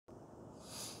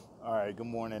All right, good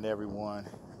morning, everyone.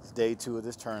 It's day 2 of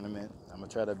this tournament. I'm going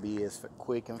to try to be as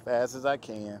quick and fast as I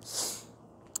can.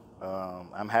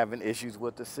 I'm having issues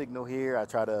with the signal here. I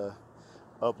try to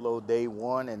upload day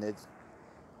 1, and it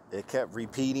kept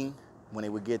repeating when it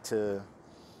would get to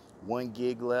 1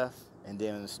 gig left, and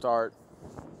then start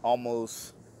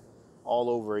almost all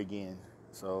over again.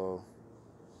 So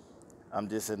I'm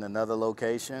just in another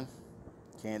location.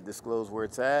 Can't disclose where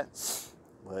it's at,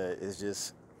 but it's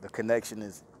just the connection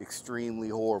is extremely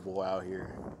horrible out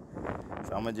here.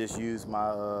 So I'm gonna just use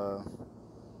my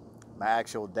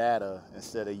actual data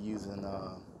instead of using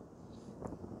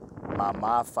my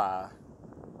MiFi.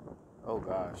 Oh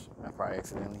gosh, I probably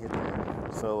accidentally hit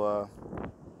that. So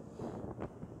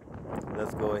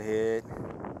let's go ahead.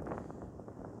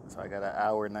 So I got an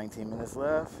hour and 19 minutes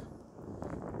left.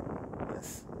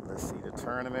 Let's see the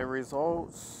tournament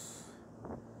results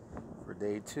for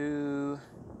day 2.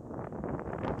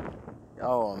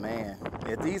 Oh man,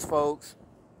 if these folks,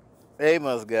 they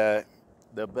must got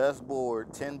the best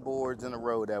board, 10 boards in a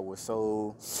row that was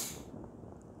so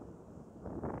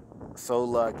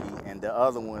lucky, and the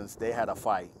other ones they had a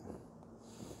fight.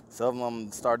 Some of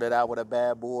them started out with a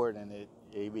bad board and it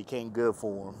became good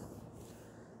for them.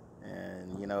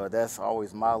 And you know, that's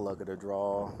always my luck of the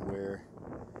draw, where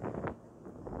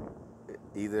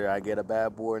either I get a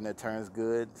bad board and it turns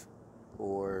good,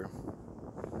 or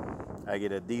I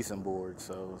get a decent board.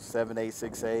 So 7-8,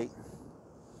 6-8.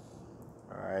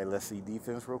 All right, let's see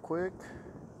defense real quick.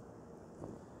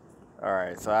 All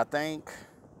right, so I think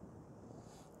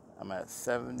I'm at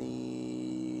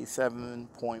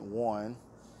 77.1.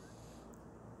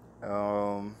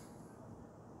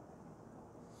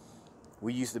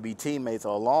 We used to be teammates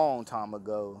a long time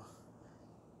ago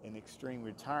in Extreme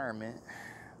Retirement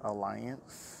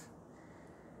Alliance.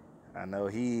 I know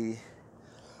he,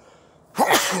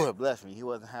 bless me, he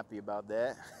wasn't happy about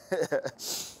that.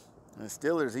 And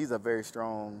Steelers, he's a very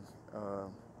strong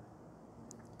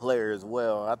player as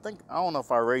well. I don't know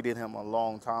if I rated him a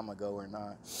long time ago or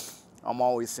not. I'm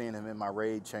always seeing him in my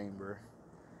raid chamber.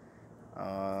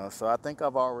 So I think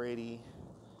I've already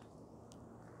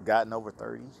gotten over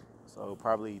 30. So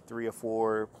probably 3 or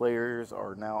 4 players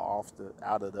are now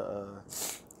out of the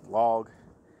log.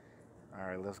 All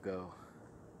right, let's go.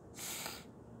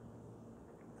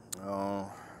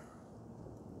 All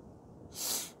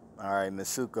right,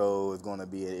 Misuko is going to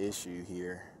be an issue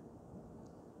here.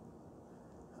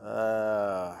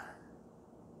 Well,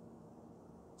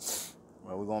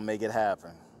 we're going to make it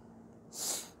happen.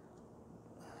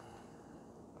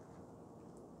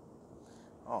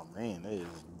 Oh, man, it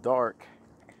is dark.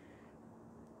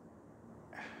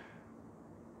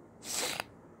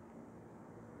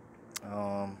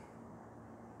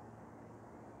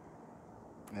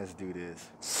 Let's do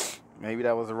this. Maybe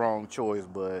that was the wrong choice,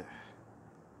 but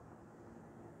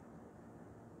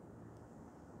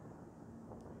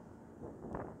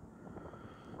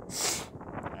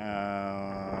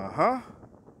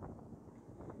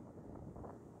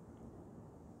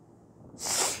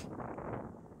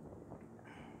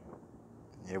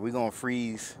yeah, we're gonna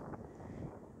freeze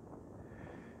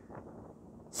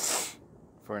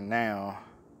for now.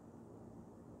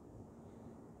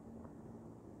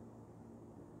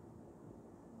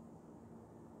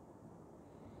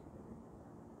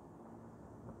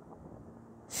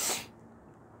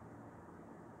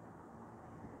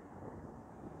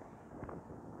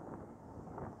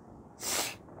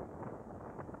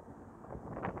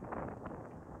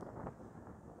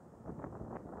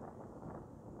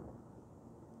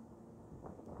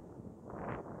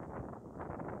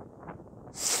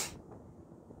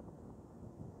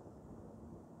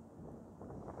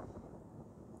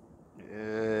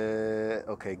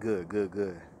 Okay, good.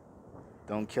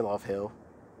 Don't kill off hell.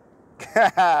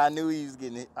 I knew he was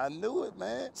getting it. I knew it,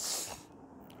 man.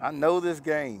 I know this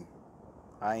game.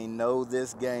 I know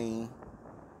this game.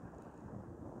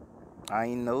 I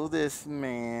know this,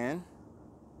 man.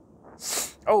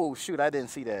 Oh, shoot, I didn't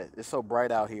see that. It's so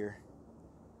bright out here.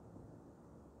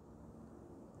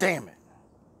 Damn it.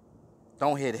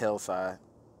 Don't hit Hellside.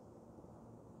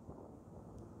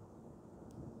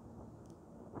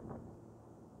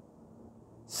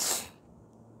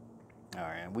 All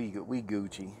right, we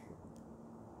Gucci.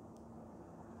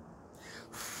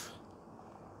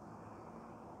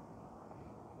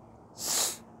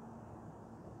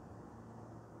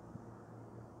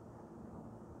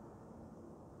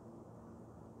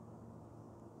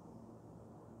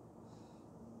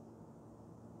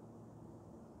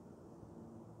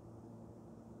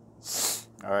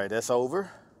 All right, that's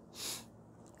over.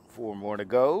 4 more to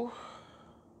go.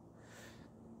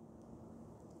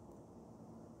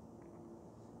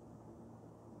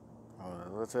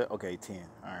 What's that? Okay, 10.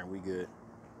 All right, we good.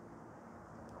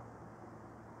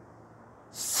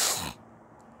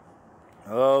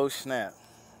 Oh, snap.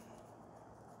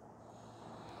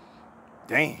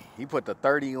 Dang, he put the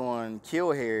 30 on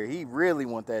Kill Hair. He really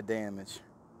want that damage.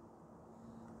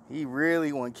 He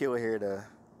really want Kill Hair to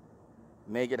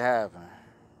make it happen.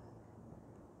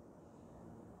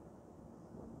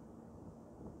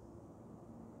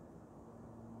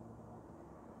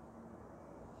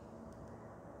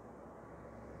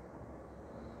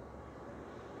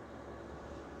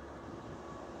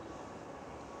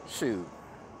 Shoot.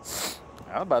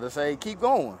 I was about to say, keep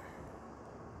going.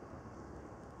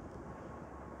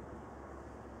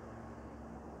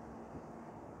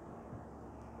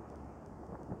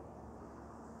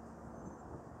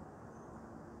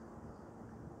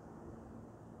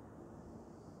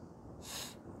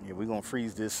 Yeah, we're going to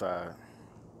freeze this side.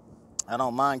 I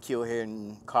don't mind Kill Hair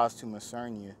and Costume of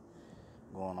Cernia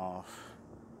going off.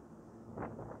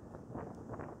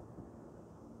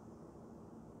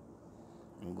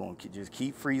 We're going to just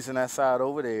keep freezing that side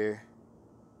over there.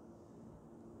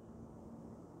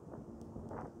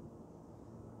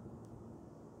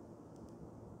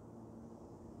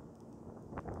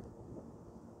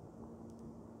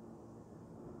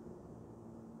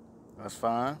 That's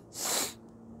fine.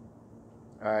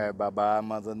 All right, bye-bye,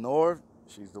 Mother North.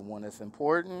 She's the one that's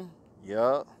important.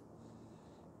 Yup.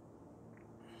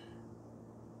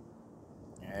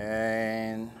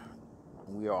 And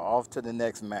we are off to the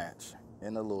next match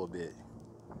in a little bit.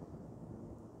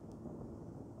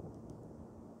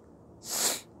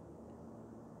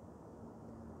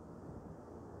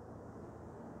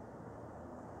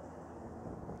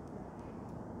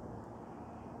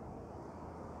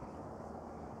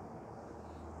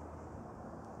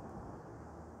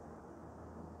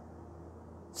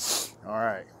 All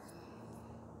right.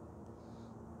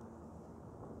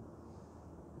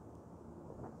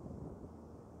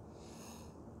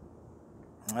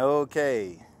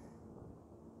 Okay.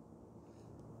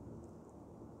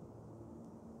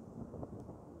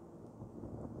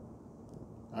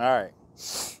 All right.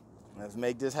 Let's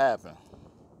make this happen.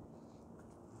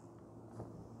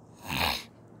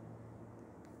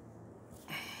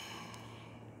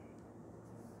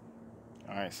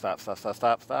 All right, stop.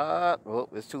 Oh,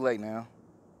 it's too late now.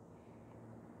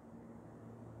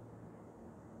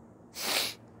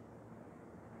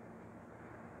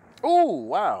 Ooh,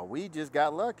 wow, we just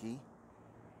got lucky.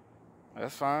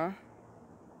 That's fine.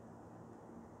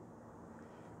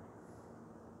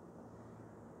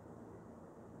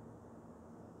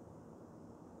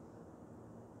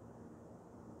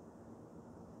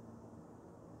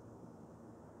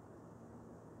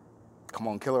 Come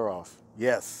on, kill her off.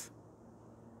 Yes.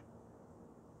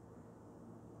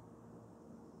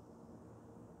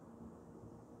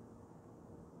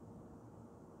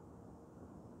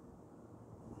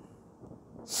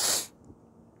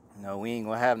 No, we ain't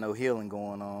gonna have no healing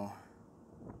going on.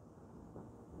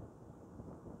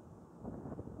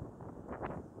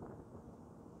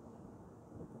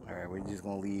 All right, we're just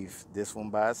gonna leave this one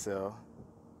by itself.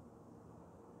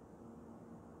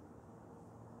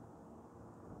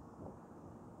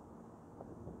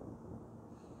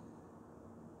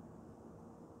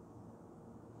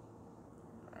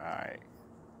 All right.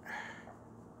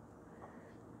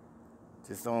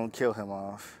 Just don't kill him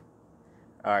off.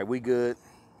 All right, we good.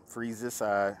 Freeze this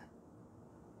side.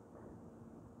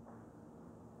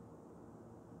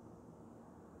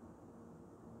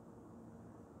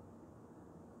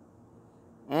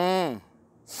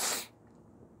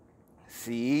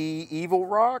 See, Evil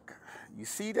Rock? You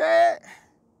see that?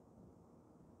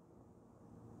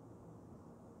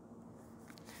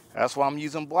 That's why I'm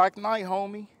using Black Knight,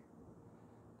 homie.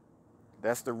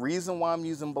 That's the reason why I'm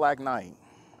using Black Knight.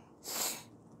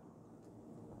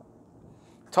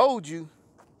 Told you.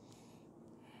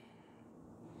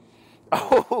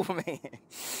 Oh, man.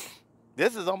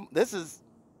 This is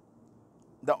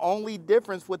the only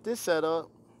difference with this setup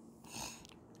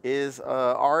is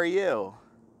Ariel.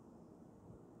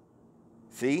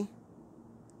 See?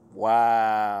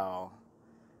 Wow.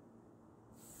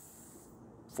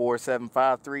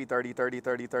 4753 30 30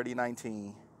 30 30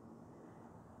 19.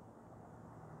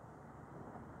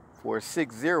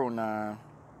 4609.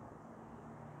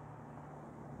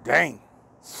 Dang.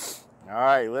 All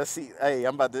right, let's see. Hey,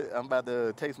 I'm about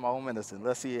to taste my own medicine.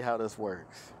 Let's see how this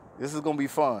works. This is gonna be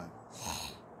fun.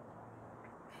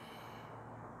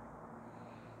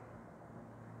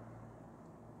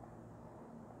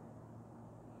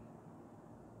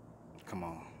 Come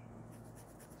on.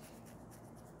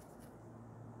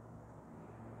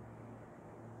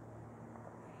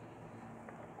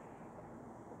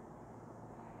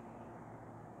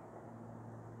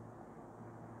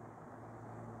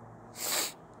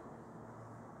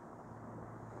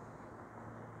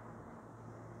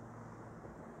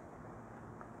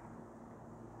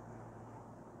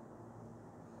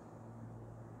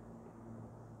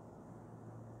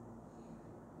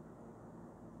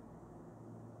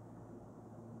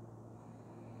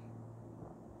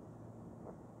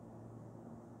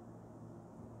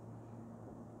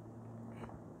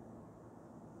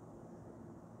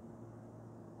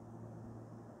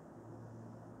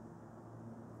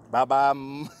 Bye bye.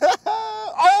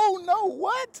 Oh no!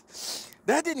 What?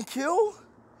 That didn't kill.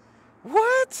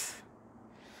 What?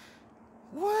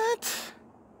 What?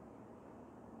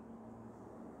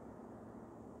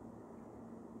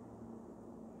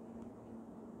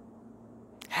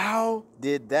 How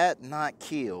did that not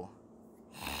kill?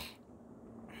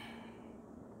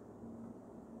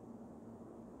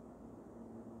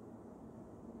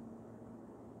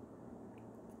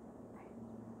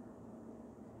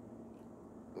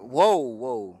 Whoa,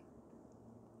 whoa.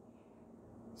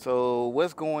 So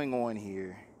what's going on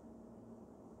here?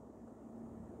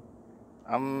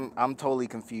 I'm totally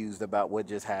confused about what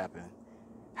just happened.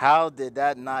 How did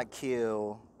that not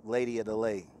kill Lady of the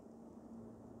Lake?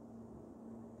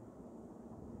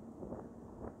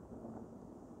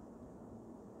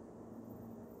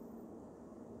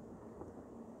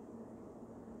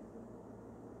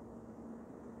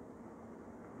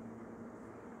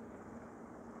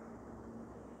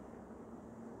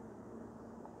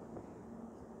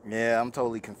 Yeah, I'm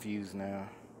totally confused now.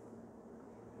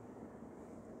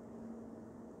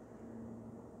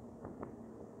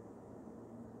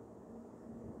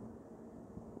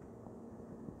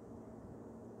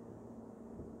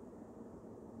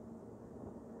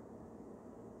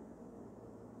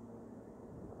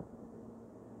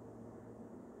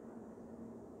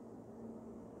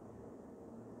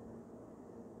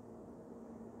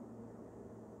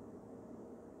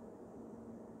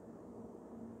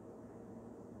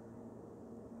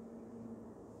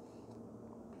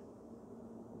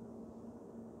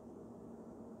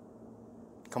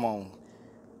 Come on.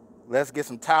 Let's get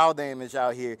some tile damage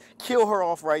out here. Kill her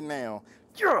off right now.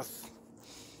 Yes!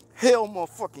 Hell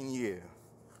motherfucking yeah.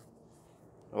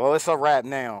 Well, it's a wrap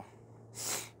now.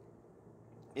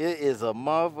 It is a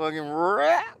motherfucking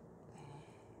wrap.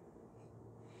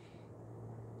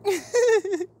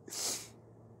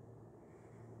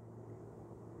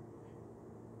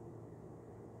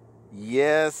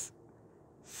 Yes,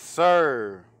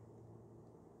 sir.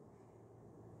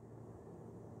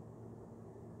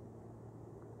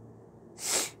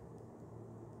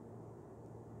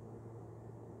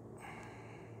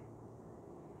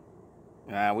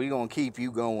 Nah, we gonna keep you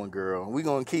going, girl. We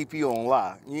gonna keep you on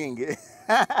lock. You ain't get.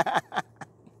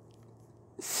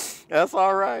 That's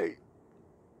all right.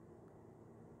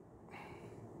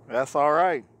 That's all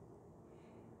right.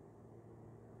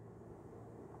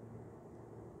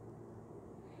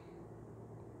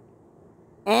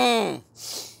 Mm.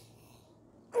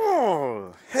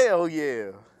 Oh, hell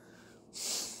yeah.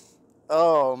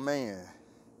 Oh man.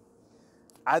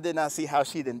 I did not see how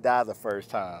she didn't die the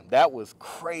first time. That was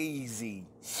crazy.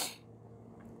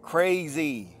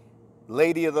 Crazy.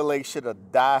 Lady of the Lake should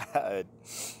have died.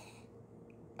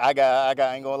 I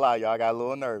ain't gonna lie, y'all. I got a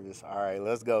little nervous. All right,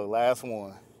 let's go. Last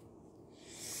one.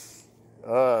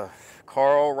 Uh,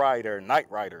 Carl Ryder, Knight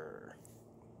Rider.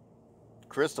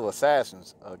 Crystal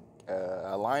Assassins,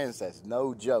 alliance that's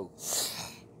no joke.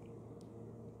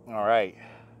 All right,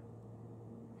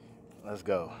 let's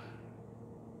go.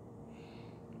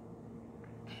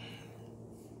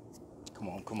 Come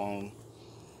on, come on.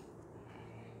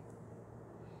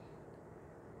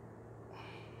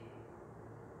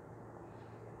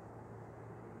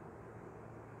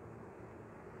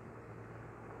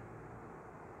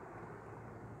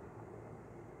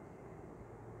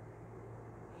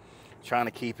 Trying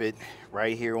to keep it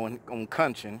right here on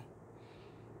Kunchin.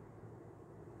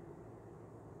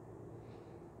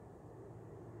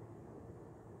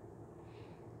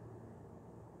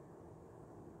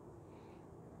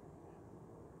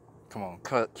 Come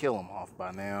on, kill him off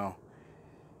by now.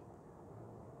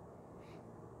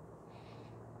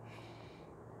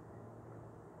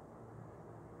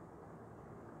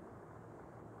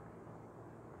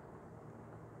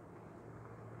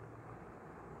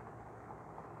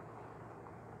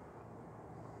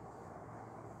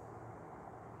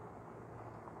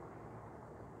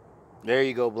 There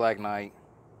you go, Black Knight.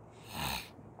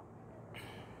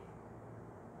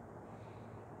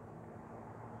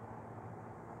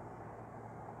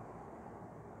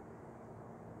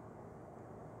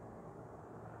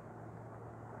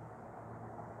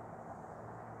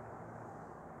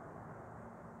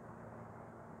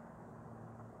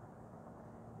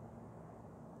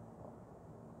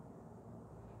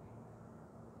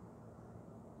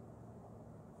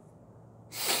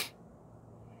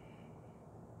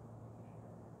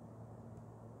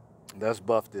 Let's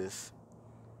buff this.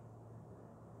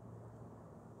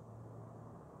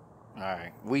 All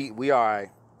right, we all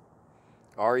right.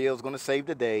 Ariel's gonna save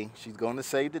the day. She's gonna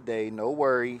save the day. No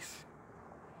worries.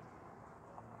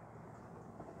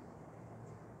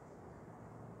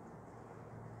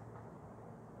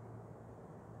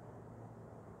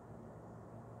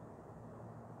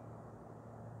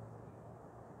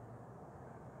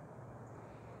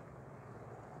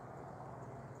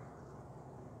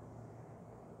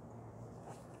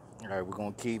 All right, we're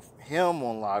gonna keep him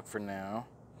on lock for now.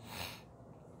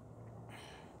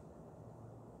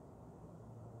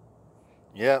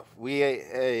 Yep,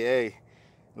 hey,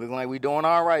 looking like we doing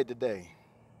all right today.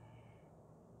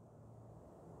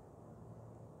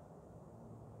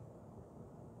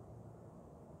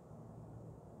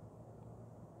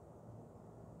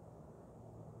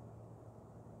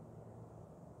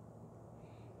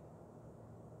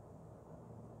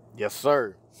 Yes,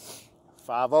 sir.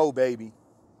 5-0, baby.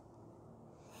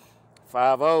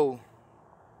 5-0.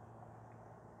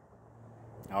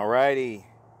 All righty.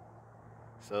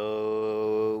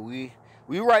 So we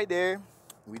right there.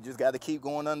 We just got to keep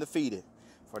going undefeated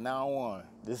from now on.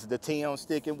 This is the team I'm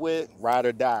sticking with, ride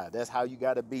or die. That's how you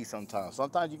got to be sometimes.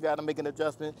 Sometimes you got to make an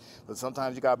adjustment, but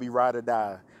sometimes you got to be ride or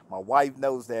die. My wife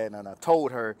knows that, and I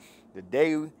told her the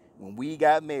day when we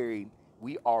got married,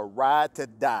 we are ride to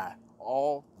die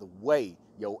all the way.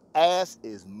 Your ass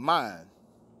is mine.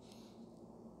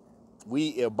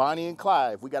 We, Bonnie and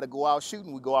Clyde, if we got to go out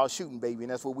shooting, we go out shooting, baby,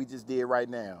 and that's what we just did right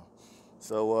now.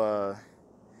 So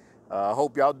I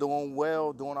hope y'all doing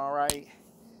well, doing all right.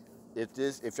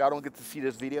 If y'all don't get to see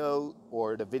this video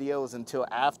or the videos until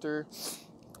after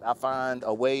I find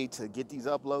a way to get these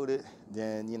uploaded,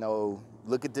 then, you know,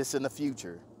 look at this in the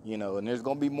future, you know, and there's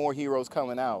going to be more heroes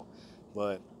coming out.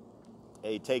 But,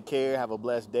 hey, take care. Have a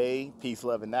blessed day. Peace,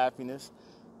 love, and happiness.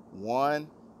 One,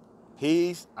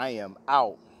 peace. I am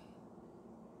out.